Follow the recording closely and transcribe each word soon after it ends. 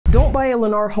Don't buy a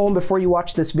Lennar home before you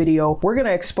watch this video. We're going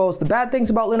to expose the bad things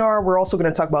about Lennar. We're also going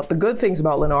to talk about the good things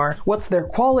about Lennar. What's their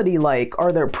quality like?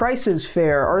 Are their prices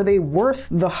fair? Are they worth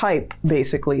the hype,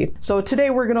 basically? So today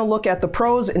we're going to look at the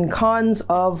pros and cons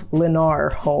of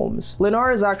Lennar homes.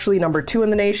 Lennar is actually number 2 in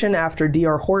the nation after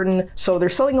D.R. Horton. So they're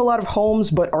selling a lot of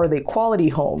homes, but are they quality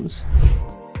homes?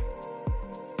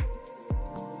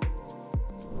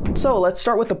 So let's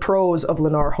start with the pros of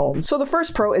Lennar homes. So the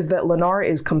first pro is that Lennar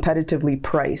is competitively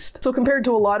priced. So compared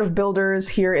to a lot of builders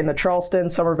here in the Charleston,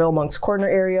 Somerville, Moncks Corner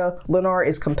area, Lennar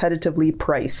is competitively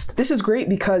priced. This is great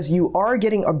because you are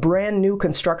getting a brand new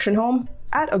construction home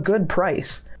at a good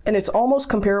price. And it's almost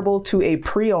comparable to a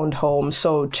pre-owned home,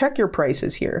 so check your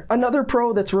prices here. Another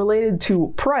pro that's related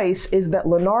to price is that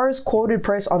Lennar's quoted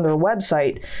price on their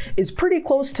website is pretty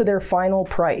close to their final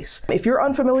price. If you're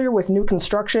unfamiliar with new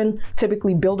construction,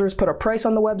 typically builders put a price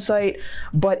on the website,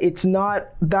 but it's not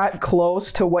that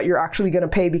close to what you're actually going to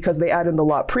pay because they add in the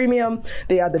lot premium,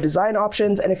 they add the design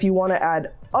options, and if you want to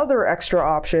add other extra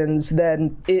options,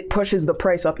 then it pushes the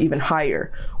price up even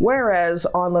higher. Whereas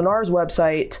on Lennar's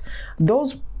website,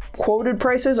 those quoted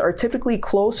prices are typically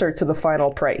closer to the final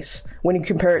price when you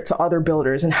compare it to other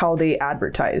builders and how they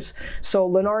advertise. So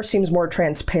Lennar seems more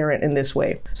transparent in this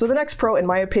way. So the next pro, in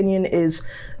my opinion, is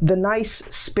the nice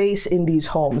space in these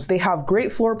homes. They have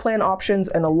great floor plan options,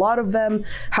 and a lot of them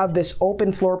have this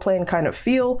open floor plan kind of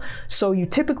feel. So you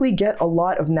typically get a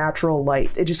lot of natural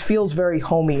light. It just feels very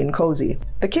homey and cozy.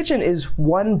 The kitchen is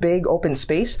one big open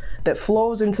space that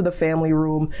flows into the family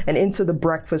room and into the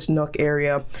breakfast nook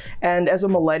area. And as a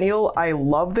millennial, I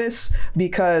love this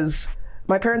because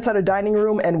my parents had a dining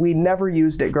room and we never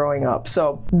used it growing up.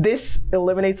 So this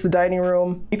eliminates the dining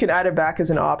room. You can add it back as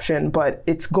an option, but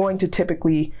it's going to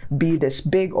typically be this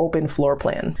big open floor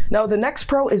plan. Now, the next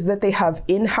pro is that they have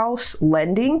in-house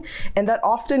lending, and that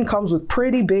often comes with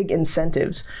pretty big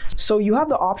incentives. So you have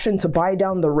the option to buy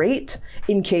down the rate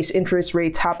in case interest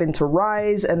rates happen to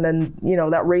rise, and then,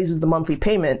 that raises the monthly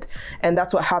payment. And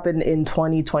that's what happened in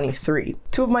 2023.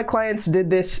 2 of my clients did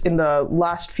this in the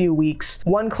last few weeks.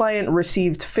 One client received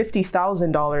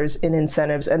 $50,000 in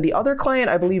incentives, and the other client,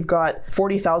 I believe, got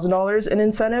 $40,000 in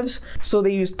incentives. So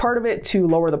they used part of it to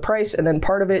lower the price and then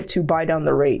part of it to buy down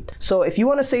the rate. So if you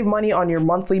want to save money on your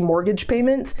monthly mortgage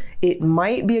payment, it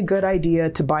might be a good idea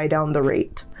to buy down the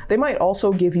rate. They might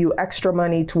also give you extra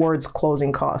money towards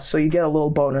closing costs, so you get a little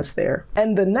bonus there.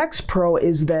 And the next pro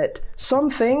is that some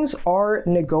things are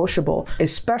negotiable,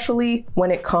 especially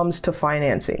when it comes to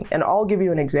financing. And I'll give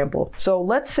you an example. So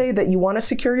let's say that you want to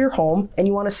secure your home and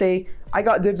you want to say, I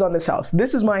got dibs on this house.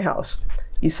 This is my house.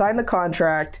 You sign the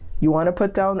contract, you want to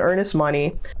put down earnest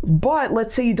money, but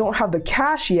let's say you don't have the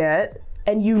cash yet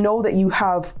and you know that you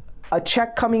have a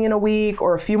check coming in a week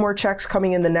or a few more checks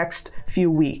coming in the next few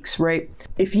weeks, right?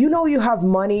 If you know you have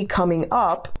money coming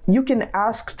up, you can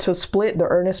ask to split the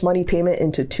earnest money payment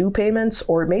into 2 payments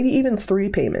or maybe even 3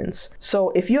 payments. So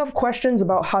if you have questions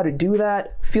about how to do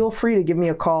that, feel free to give me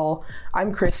a call.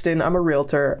 I'm Kristyn, I'm a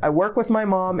realtor. I work with my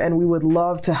mom and we would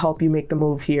love to help you make the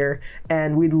move here,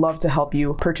 and we'd love to help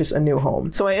you purchase a new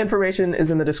home. So my information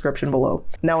is in the description below.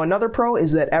 Now, another pro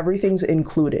is that everything's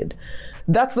included.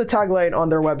 That's the tagline on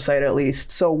their website, at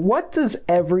least. So what does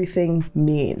everything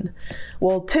mean?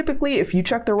 Well, typically, if you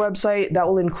check their website, that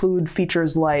will include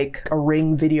features like a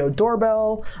Ring video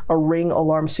doorbell, a Ring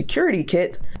alarm security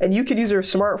kit, and you can use your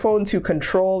smartphone to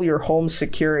control your home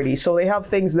security. So they have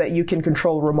things that you can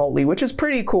control remotely, which is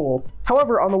pretty cool.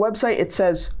 However, on the website, it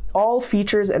says all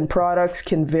features and products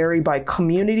can vary by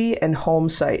community and home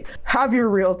site. Have your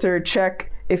realtor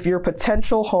check if your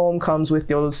potential home comes with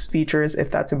those features,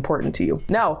 if that's important to you.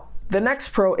 Now, the next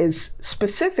pro is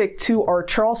specific to our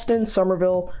Charleston,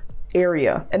 Somerville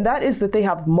area, and that is that they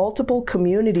have multiple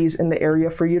communities in the area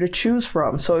for you to choose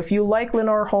from. So if you like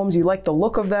Lennar homes, you like the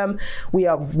look of them, we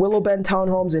have Willow Bend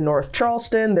Townhomes in North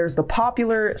Charleston, there's the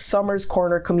popular Summers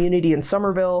Corner community in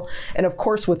Somerville, and of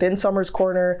course within Summers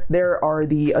Corner there are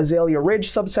the Azalea Ridge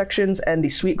subsections and the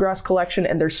Sweetgrass collection,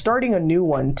 and they're starting a new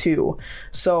one too.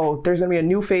 So there's gonna be a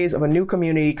new phase of a new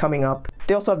community coming up.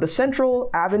 They also have the Central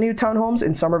Avenue Townhomes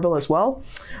in Somerville as well.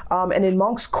 And in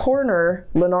Moncks Corner,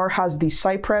 Lennar has the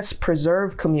Cypress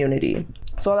Preserve community.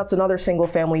 So that's another single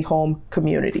family home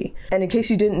community. And in case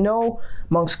you didn't know,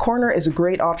 Moncks Corner is a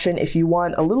great option if you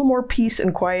want a little more peace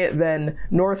and quiet than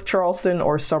North Charleston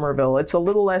or Somerville. It's a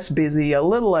little less busy, a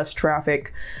little less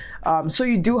traffic. So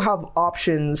you do have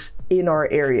options in our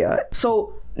area.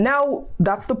 So now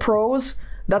that's the pros.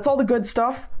 that's all the good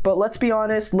stuff, but let's be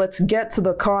honest, let's get to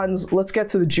the cons, let's get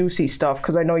to the juicy stuff,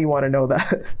 because I know you want to know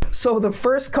that. So the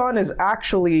first con is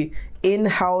actually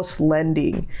in-house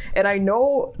lending. And I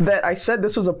know that I said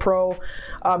this was a pro,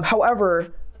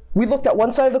 however, we looked at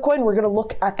one side of the coin, we're going to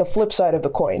look at the flip side of the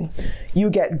coin. You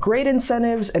get great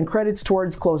incentives and credits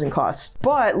towards closing costs,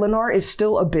 but Lennar is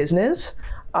still a business,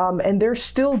 and they're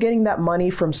still getting that money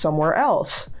from somewhere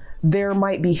else. There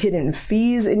might be hidden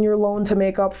fees in your loan to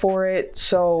make up for it.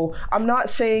 So I'm not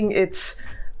saying it's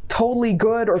totally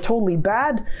good or totally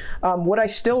bad. Would I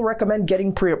still recommend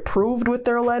getting pre-approved with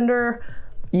their lender?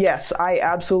 Yes, I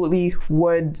absolutely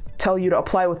would tell you to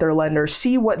apply with their lender,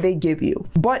 see what they give you.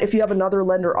 But if you have another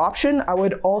lender option, I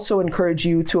would also encourage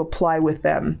you to apply with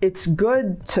them. It's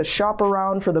good to shop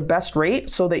around for the best rate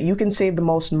so that you can save the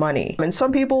most money. And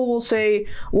some people will say,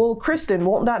 well, Kristyn,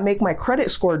 won't that make my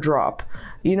credit score drop?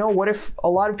 You know, what if a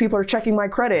lot of people are checking my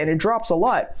credit and it drops a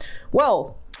lot?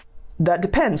 Well, that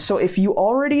depends. So if you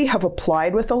already have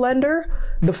applied with a lender,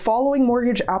 the following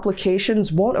mortgage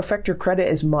applications won't affect your credit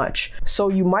as much. So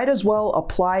you might as well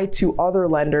apply to other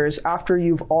lenders after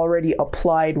you've already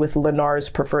applied with Lennar's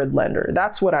preferred lender.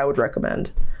 That's what I would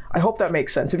recommend. I hope that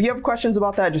makes sense. If you have questions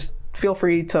about that, just feel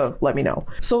free to let me know.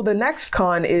 So the next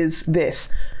con is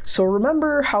this. So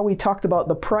remember how we talked about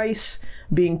the price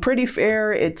being pretty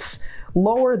fair? It's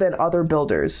lower than other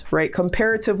builders, right?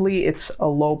 Comparatively, it's a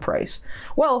low price.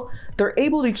 Well, they're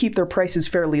able to keep their prices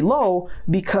fairly low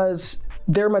because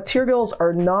their materials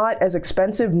are not as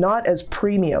expensive, not as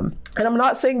premium. And I'm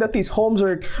not saying that these homes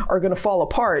are going to fall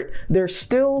apart. They're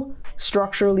still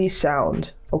structurally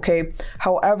sound, okay?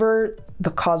 However,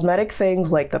 the cosmetic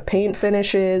things like the paint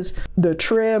finishes, the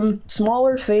trim,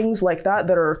 smaller things like that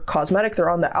are cosmetic, they're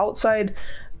on the outside,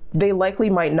 they likely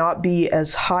might not be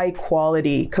as high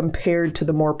quality compared to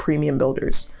the more premium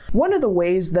builders. One of the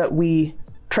ways that we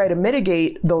try to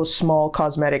mitigate those small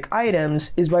cosmetic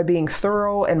items is by being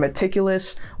thorough and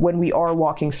meticulous when we are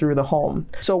walking through the home.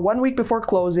 So 1 week before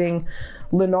closing,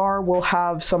 Lennar will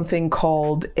have something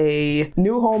called a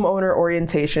new homeowner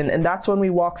orientation, and that's when we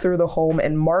walk through the home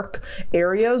and mark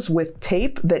areas with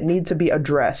tape that need to be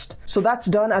addressed. So that's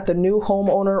done at the new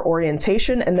homeowner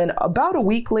orientation, and then about a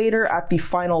week later at the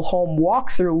final home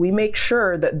walkthrough, we make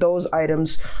sure that those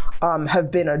items have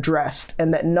been addressed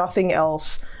and that nothing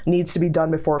else needs to be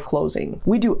done before closing.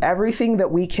 We do everything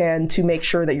that we can to make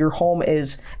sure that your home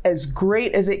is as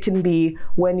great as it can be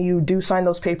when you do sign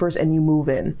those papers and you move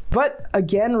in. But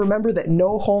again, remember that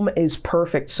no home is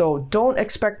perfect, so don't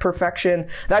expect perfection.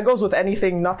 That goes with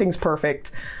anything, nothing's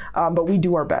perfect, but we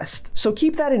do our best. So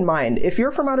keep that in mind. If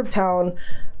you're from out of town,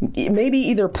 maybe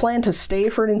either plan to stay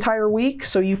for an entire week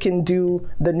so you can do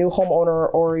the new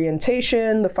homeowner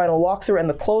orientation, the final walkthrough, and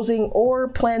the closing, or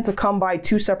plan to come by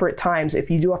 2 separate times if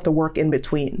you do have to work in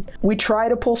between. We try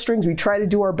to pull strings, we try to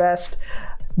do our best,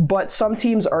 but some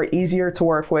teams are easier to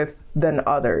work with than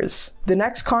others. The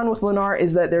next con with Lennar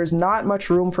is that there's not much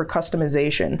room for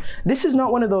customization. This is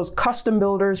not one of those custom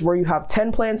builders where you have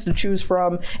 10 plans to choose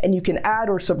from and you can add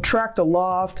or subtract a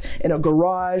loft and a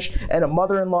garage and a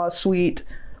mother-in-law suite.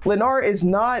 Lennar is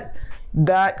not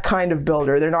that kind of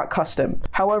builder. They're not custom.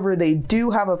 However, they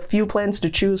do have a few plans to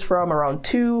choose from, around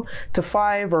 2 to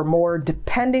 5 or more,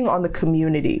 depending on the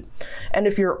community. And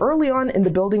if you're early on in the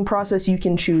building process, you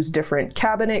can choose different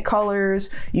cabinet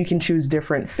colors, you can choose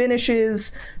different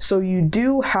finishes, so you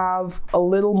do have a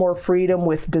little more freedom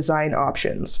with design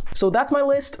options. So that's my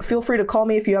list. Feel free to call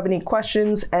me if you have any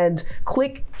questions, and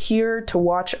click here to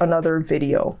watch another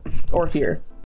video, or here.